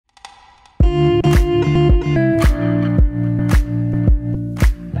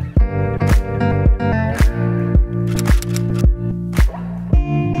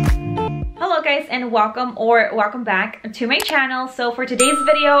and welcome back to my channel. So for today's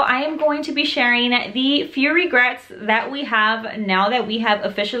video, I am going to be sharing the few regrets that we have now that we have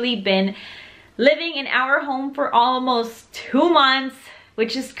officially been living in our home for almost 2 months,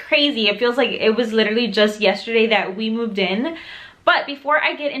 which is crazy. It feels like it was literally just yesterday that we moved in. But before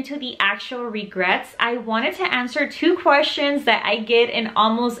I get into the actual regrets, I wanted to answer 2 questions that I get in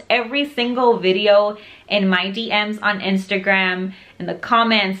almost every single video in my DMs on Instagram, in the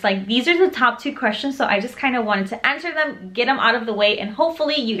comments. Like, these are the top 2 questions, so I just kind of wanted to answer them, get them out of the way, and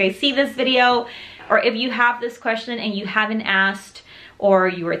hopefully you guys see this video, or if you have this question and you haven't asked, or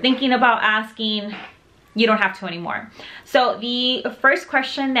you were thinking about asking, you don't have to anymore. So the first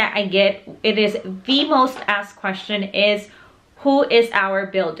question that I get, it is the most asked question, is who is our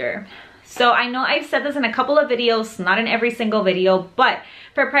builder? So I know I've said this in a couple of videos, not in every single video, but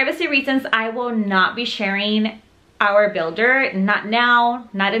for privacy reasons, I will not be sharing our builder, not now,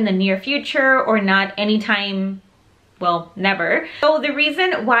 not in the near future, or not anytime, well, never. So the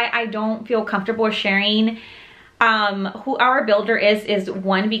reason why I don't feel comfortable sharing who our builder is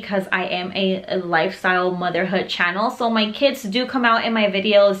one, because I am a lifestyle motherhood channel, so my kids do come out in my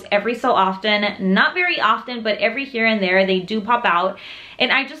videos every so often, not very often, but every here and there they do pop out,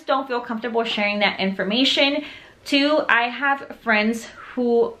 and I just don't feel comfortable sharing that information. 2, I have friends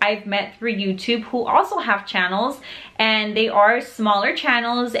who I've met through YouTube who also have channels, and they are smaller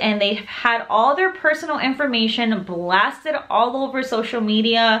channels, and they've had all their personal information blasted all over social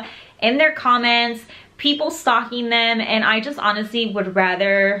media, in their comments, people stalking them, and I just honestly would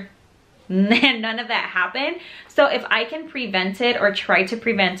rather none of that happen. So if I can prevent it, or try to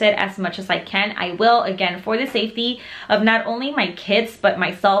prevent it as much as I can, I will, again, for the safety of not only my kids, but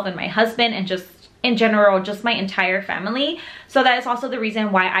myself and my husband, and just in general, just my entire family. So that is also the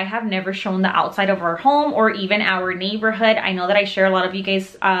reason why I have never shown the outside of our home or even our neighborhood. I know that I share a lot of you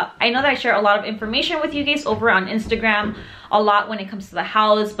guys, I know that I share a lot of information with you guys over on Instagram, a lot when it comes to the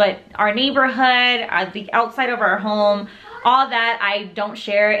house, but our neighborhood, the outside of our home, all that I don't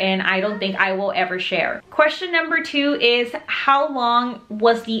share, and I don't think I will ever share. Question number 2 is, how long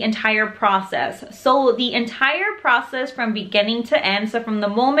was the entire process? So the entire process from beginning to end, so from the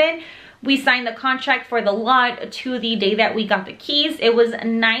moment we signed the contract for the lot to the day that we got the keys, it was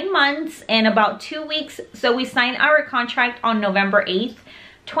 9 months and about 2 weeks. So we signed our contract on November 8th,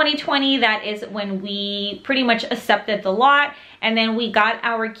 2020. That is when we pretty much accepted the lot, and then we got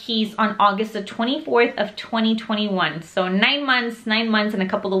our keys on August the 24th of 2021. So 9 months and a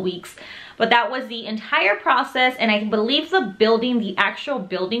couple of weeks. But that was the entire process, and I believe the actual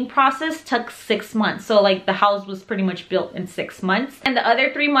building process took 6 months. So like the house was pretty much built in 6 months, and the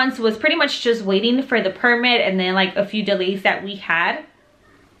other 3 months was pretty much just waiting for the permit, and then like a few delays that we had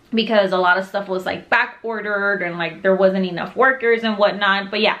because a lot of stuff was like back ordered, and like there wasn't enough workers and whatnot.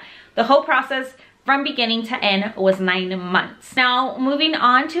 But yeah, the whole process from beginning to end was 9 months. Now, moving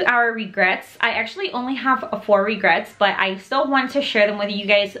on to our regrets. I actually only have 4 regrets, but I still want to share them with you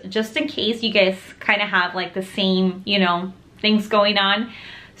guys just in case you guys kind of have like the same, you know, things going on.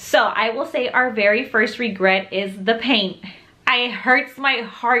 So I will say our very first regret is the paint. It hurts my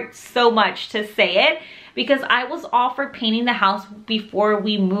heart so much to say it, because I was all for painting the house before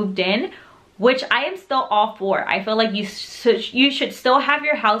we moved in, which I am still all for. I feel like you should still have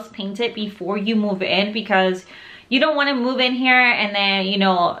your house painted before you move in, because you don't want to move in here and then, you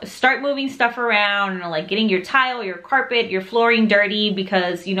know, start moving stuff around, and like getting your tile, your carpet, your flooring dirty,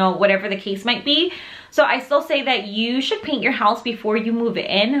 because, you know, whatever the case might be. So I still say that you should paint your house before you move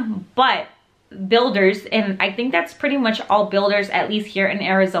in. But builders, and I think that's pretty much all builders, at least here in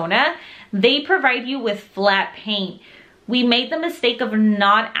Arizona, they provide you with flat paint. We made the mistake of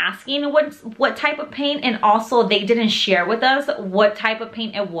not asking what type of paint, and also they didn't share with us what type of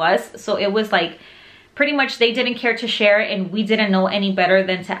paint it was. So it was like pretty much they didn't care to share, and we didn't know any better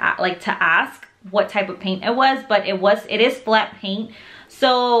than to ask what type of paint it was. But it is flat paint.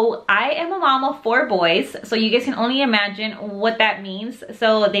 So I am a mom of 4 boys, so you guys can only imagine what that means.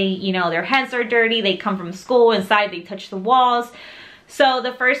 So they, you know, their hands are dirty, they come from school inside, they touch the walls. So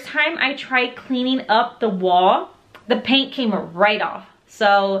the first time I tried cleaning up the wall, the paint came right off.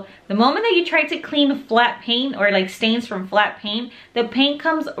 So the moment that you try to clean flat paint, or like stains from flat paint, the paint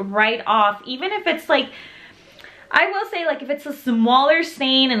comes right off. Even if it's like, I will say, like, if it's a smaller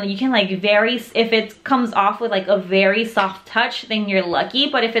stain and you can like if it comes off with like a very soft touch, then you're lucky.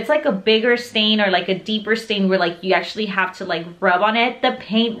 But if it's like a bigger stain, or like a deeper stain where like you actually have to like rub on it, the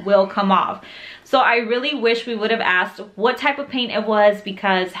paint will come off. So I really wish we would have asked what type of paint it was,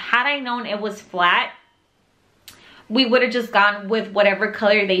 because had I known it was flat, we would have just gone with whatever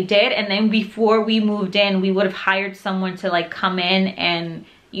color they did, and then before we moved in, we would have hired someone to like come in and,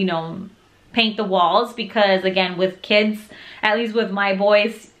 you know, paint the walls, because again, with kids, at least with my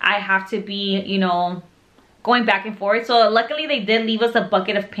boys, I have to be, you know, going back and forth. So luckily they did leave us a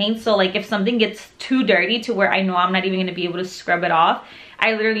bucket of paint, so like if something gets too dirty to where I know I'm not even going to be able to scrub it off,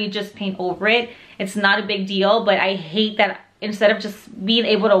 I literally just paint over it. It's not a big deal, but I hate that instead of just being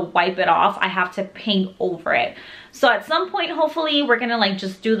able to wipe it off, I have to paint over it. So at some point, hopefully we're gonna like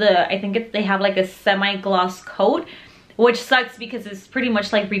just do the, I think they have like a semi-gloss coat, which sucks because it's pretty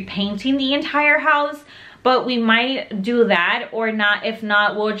much like repainting the entire house. But we might do that or not. If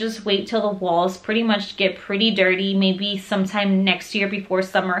not, we'll just wait till the walls pretty much get pretty dirty. Maybe sometime next year before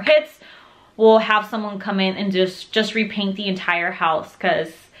summer hits, we'll have someone come in and just repaint the entire house.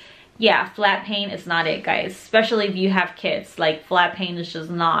 Because yeah, flat paint is not it, guys. Especially if you have kids. Like, flat paint is just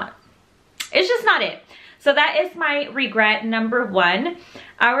not, it's just not it. So that is my regret number 1.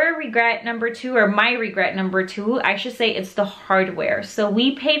 Our regret number 2, or my regret number 2, I should say, it's the hardware. So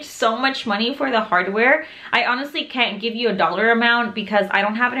we paid so much money for the hardware. I honestly can't give you a dollar amount because I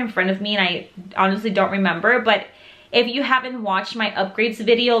don't have it in front of me and I honestly don't remember. But if you haven't watched my upgrades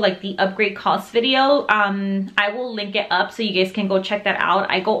video, like the upgrade cost video, I will link it up so you guys can go check that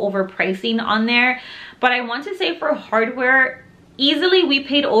out. I go over pricing on there. But I want to say for hardware, easily we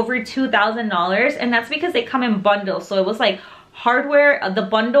paid over $2,000, and that's because they come in bundles. So it was like hardware, the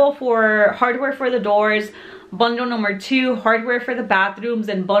bundle for hardware for the doors, bundle number 2 hardware for the bathrooms,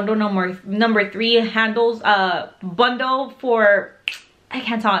 and bundle number 3 handles, bundle for, I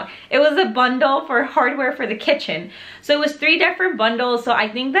can't talk. It was a bundle for hardware for the kitchen. So it was 3 different bundles. So I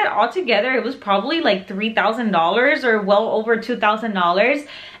think that altogether it was probably like $3,000 or well over $2,000,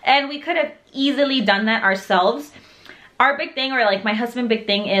 and we could have easily done that ourselves. Our big thing, or like my husband's big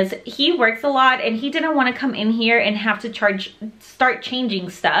thing, is he works a lot and he didn't want to come in here and have to start changing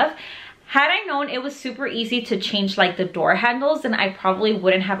stuff. Had I known it was super easy to change like the door handles, then I probably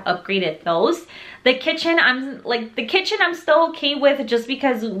wouldn't have upgraded those. The kitchen, I'm still okay with, just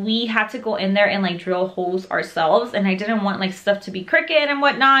because we had to go in there and like drill holes ourselves, and I didn't want like stuff to be crooked and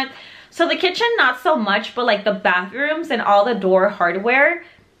whatnot. So the kitchen, not so much, but like the bathrooms and all the door hardware,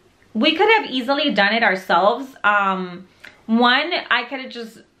 we could have easily done it ourselves. One,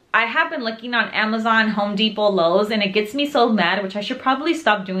 I have been looking on Amazon, Home Depot, Lowe's, and it gets me so mad, which I should probably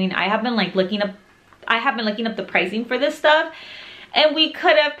stop doing. I have been looking up the pricing for this stuff, and we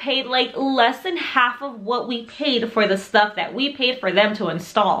could have paid like less than half of what we paid for the stuff that we paid for them to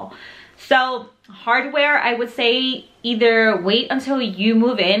install. So hardware, I would say either wait until you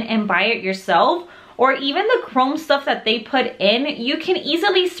move in and buy it yourself, or even the chrome stuff that they put in, you can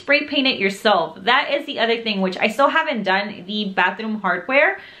easily spray paint it yourself. That is the other thing, which I still haven't done, the bathroom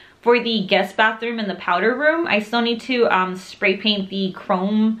hardware for the guest bathroom and the powder room. I still need to spray paint the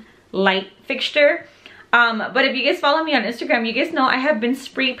chrome light fixture. But if you guys follow me on Instagram, you guys know I have been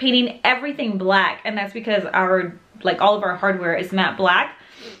spray painting everything black, and that's because all of our hardware is matte black.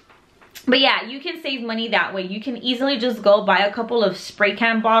 But yeah, you can save money that way. You can easily just go buy a couple of spray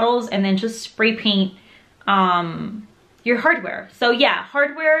can bottles and then just spray paint your hardware. So yeah,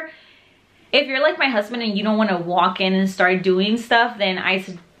 hardware, if you're like my husband and you don't want to walk in and start doing stuff, then I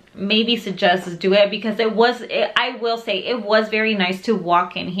maybe suggest do it, because I will say it was very nice to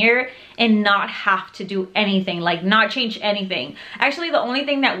walk in here and not have to do anything, like not change anything. Actually, the only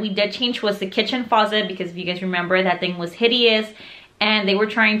thing that we did change was the kitchen faucet, because if you guys remember, that thing was hideous. And they were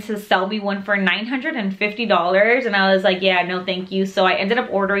trying to sell me one for $950, and I was like, yeah, no thank you. So I ended up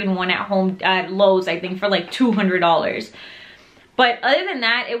ordering one at home at Lowe's, I think for like $200. But other than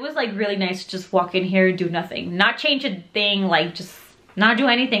that, it was like really nice to just walk in here and do nothing, not change a thing, like just not do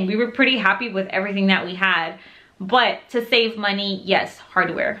anything. We were pretty happy with everything that we had. But to save money, yes,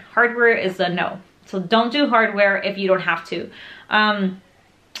 hardware is a no. So don't do hardware if you don't have to.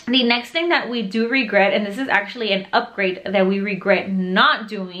 The next thing that we do regret, and this is actually an upgrade that we regret not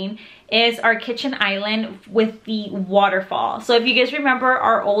doing, is our kitchen island with the waterfall. So if you guys remember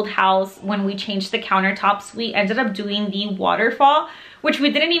our old house, when we changed the countertops, we ended up doing the waterfall, which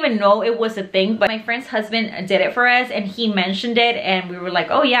we didn't even know it was a thing, but my friend's husband did it for us and he mentioned it, and we were like,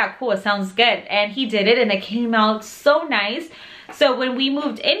 oh yeah, cool, it sounds good. And he did it and it came out so nice. So when we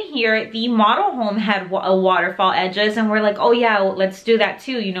moved in here, the model home had a waterfall edges, and we're like, oh yeah, well, let's do that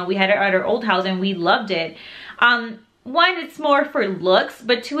too. You know, we had it at our old house and we loved it. One, it's more for looks,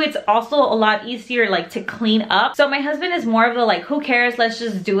 but two, it's also a lot easier like to clean up. So my husband is more of the like, who cares, let's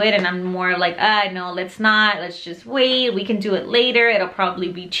just do it. And I'm more like, no, let's not, let's just wait, we can do it later, it'll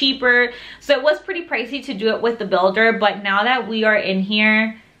probably be cheaper. So it was pretty pricey to do it with the builder, but now that we are in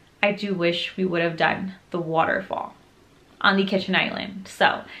here, I do wish we would have done the waterfall on the kitchen island.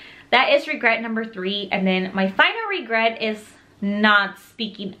 So that is regret number 3. And then my final regret is not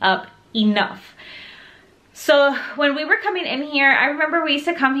speaking up enough. So when we were coming in here, I remember we used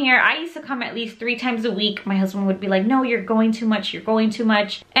to come here. I used to come at least 3 times a week. My husband would be like, no, you're going too much. You're going too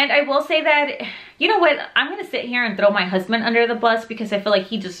much. And I will say that, you know what? I'm going to sit here and throw my husband under the bus because I feel like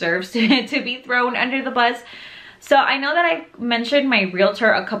he deserves to be thrown under the bus. So I know that I mentioned my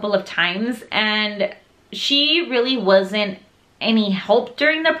realtor a couple of times, and she really wasn't any help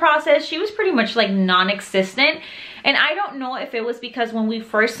during the process. She was pretty much like non-existent. And I don't know if it was because when we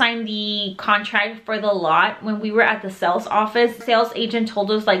first signed the contract for the lot, when we were at the sales office, the sales agent told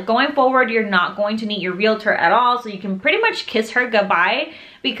us like, going forward, you're not going to need your realtor at all. So you can pretty much kiss her goodbye,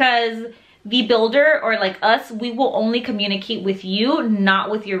 because the builder, or like us, we will only communicate with you, not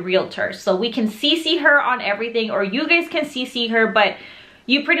with your realtor. So we can CC her on everything, or you guys can CC her, but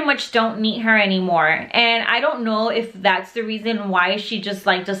you pretty much don't need her anymore. And I don't know if that's the reason why she just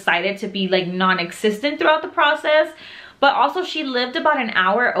like decided to be like non-existent throughout the process. But also she lived about an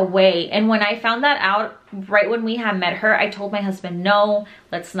hour away. And when I found that out right when we had met her, I told my husband, no,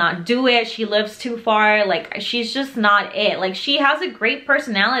 let's not do it. She lives too far. Like, she's just not it. Like, she has a great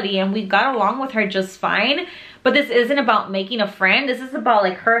personality and we got along with her just fine. But this isn't about making a friend. This is about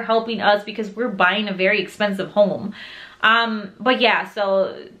like her helping us because we're buying a very expensive home. But yeah,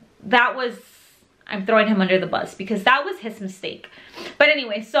 so that was, I'm throwing him under the bus because that was his mistake. But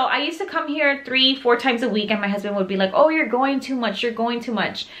anyway, so I used to come here 3-4 times a week, and my husband would be like, oh, you're going too much, you're going too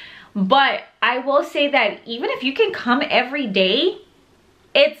much. But I will say that even if you can come every day,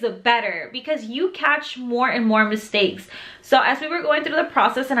 it's better because you catch more and more mistakes. So as we were going through the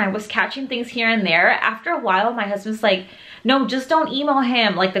process and I was catching things here and there, after a while my husband's like, no, just don't email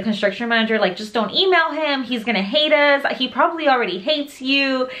him. Like, the construction manager, like, just don't email him. He's gonna hate us. He probably already hates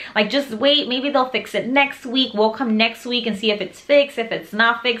you. Like, just wait. Maybe they'll fix it next week. We'll come next week and see if it's fixed. If it's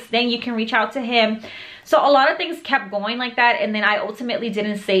not fixed, then you can reach out to him. So a lot of things kept going like that. And then I ultimately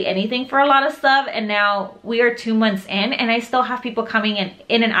didn't say anything for a lot of stuff. And now we are 2 months in and I still have people coming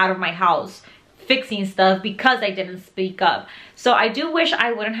in and out of my house fixing stuff because I didn't speak up. So I do wish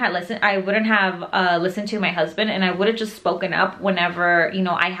I wouldn't have listened to my husband, and I would have just spoken up whenever, you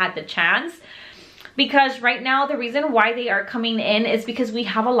know, I had the chance. Because right now the reason why they are coming in is because we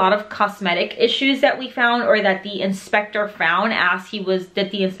have a lot of cosmetic issues that we found, or that the inspector found as he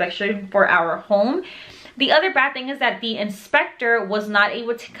did the inspection for our home. The other bad thing is that the inspector was not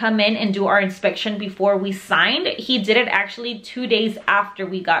able to come in and do our inspection before we signed. He did it actually 2 days after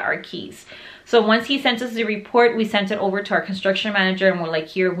we got our keys. So once he sent us the report, we sent it over to our construction manager and we're like,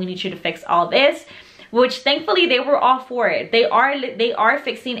 here, we need you to fix all this, which thankfully they were all for it. They are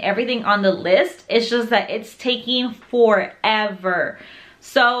fixing everything on the list. It's just that it's taking forever.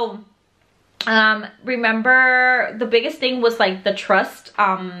 So remember, the biggest thing was like the truss.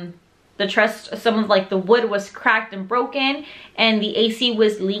 Some of like the wood was cracked and broken, and the AC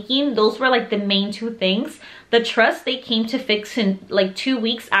was leaking. Those were like the main 2 things. The truss they came to fix in like 2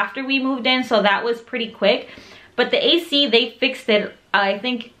 weeks after we moved in, so that was pretty quick. But the AC, they fixed it, I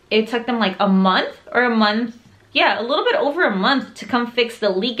think it took them like a month, yeah, a little bit over a month to come fix the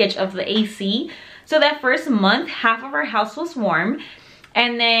leakage of the AC. So that first month, half of our house was warm.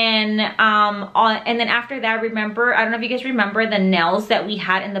 And then after that, remember, I don't know if you guys remember the nails that we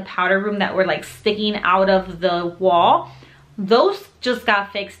had in the powder room that were like sticking out of the wall. Those just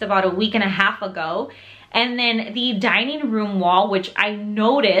got fixed about a week and a half ago. And then the dining room wall, which I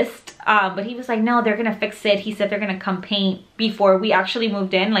noticed, but he was like, no, they're gonna fix it. He said they're gonna come paint before we actually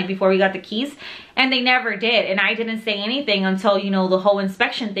moved in, like before we got the keys. And they never did. And I didn't say anything until, you know, the whole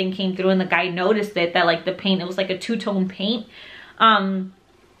inspection thing came through and the guy noticed it, that like the paint, it was like a 2-tone paint.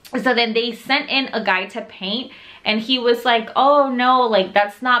 So then they sent in a guy to paint, and he was like, oh no, like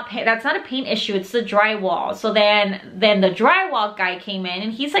that's not a paint issue, it's the drywall. So then the drywall guy came in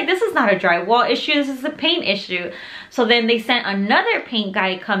and he's like, this is not a drywall issue, this is a paint issue. So then they sent another paint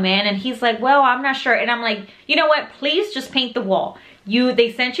guy come in and he's like, well, I'm not sure. And I'm like, you know what, please just paint the wall.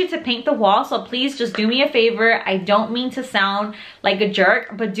 They sent you to paint the wall, so please just do me a favor. I don't mean to sound like a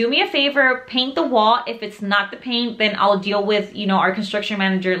jerk, but do me a favor, paint the wall. If it's not the paint, then I'll deal with, you know, our construction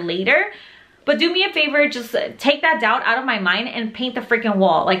manager later. But do me a favor, just take that doubt out of my mind and paint the freaking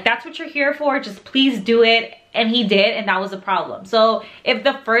wall. Like, that's what you're here for. Just please do it. And he did, and that was a problem. So if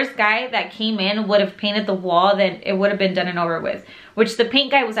the first guy that came in would have painted the wall, then it would have been done and over with. Which the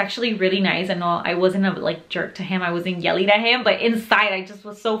paint guy was actually really nice. I know I wasn't a like jerk to him, I wasn't yelling at him, but inside I just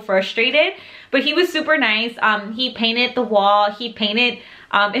was so frustrated. But he was super nice. He painted the wall. He painted,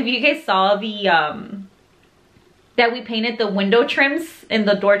 if you guys saw the that we painted the window trims and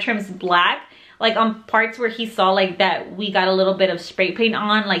the door trims black, like on parts where he saw like that we got a little bit of spray paint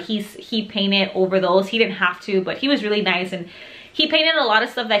on, like he painted over those. He didn't have to, but he was really nice, and he painted a lot of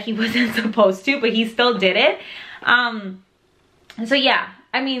stuff that he wasn't supposed to, but he still did it. So yeah,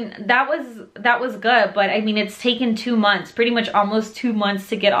 I mean, that was good, but I mean, it's taken 2 months, pretty much almost 2 months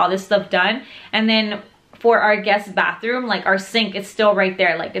to get all this stuff done. And then for our guest bathroom, like our sink is still right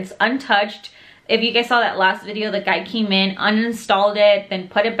there, like it's untouched. If you guys saw that last video, the guy came in, uninstalled it, then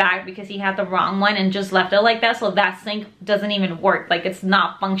put it back because he had the wrong one and just left it like that. So that sink doesn't even work, like it's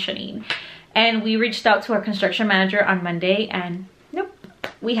not functioning. And we reached out to our construction manager on Monday and nope,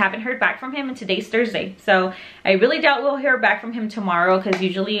 we haven't heard back from him, and today's Thursday. So I really doubt we'll hear back from him tomorrow, because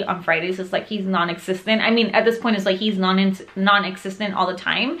usually on Fridays it's like he's non-existent. I mean, at this point it's like he's non-existent all the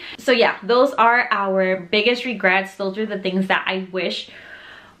time. So yeah, those are our biggest regrets. Those are the things that I wish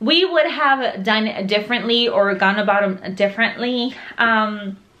we would have done differently or gone about them differently.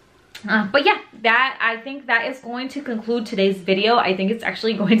 But yeah, I think that is going to conclude today's video. I think it's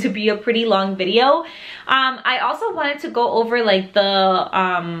actually going to be a pretty long video. I also wanted to go over like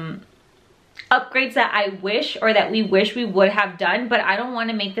the upgrades that I wish, or that we wish we would have done, but I don't want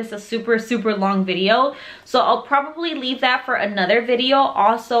to make this a super long video, so I'll probably leave that for another video.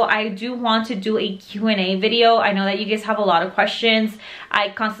 Also, I do want to do a Q&A video. I know that you guys have a lot of questions. I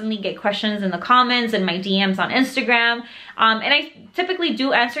constantly get questions in the comments and my DMs on Instagram, and I typically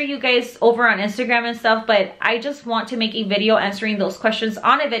do answer you guys over on Instagram and stuff, but I just want to make a video answering those questions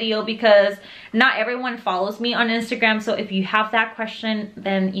on a video, because not everyone follows me on Instagram. So if you have that question,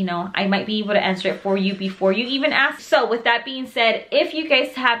 then you know, I might be able to answer it for you before you even ask. So with that being said, if you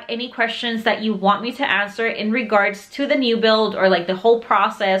guys have any questions that you want me to answer in regards to the new build, or like the whole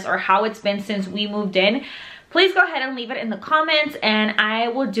process, or how it's been since we moved in, please go ahead and leave it in the comments, and I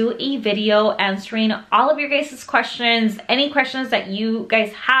will do a video answering all of your guys' questions, any questions that you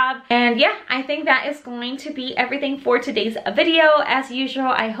guys have. And yeah, I think that is going to be everything for today's video. As usual,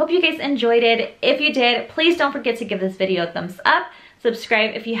 I hope you guys enjoyed it. If you did, please don't forget to give this video a thumbs up,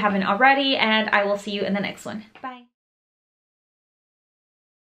 subscribe if you haven't already, and I will see you in the next one. Bye.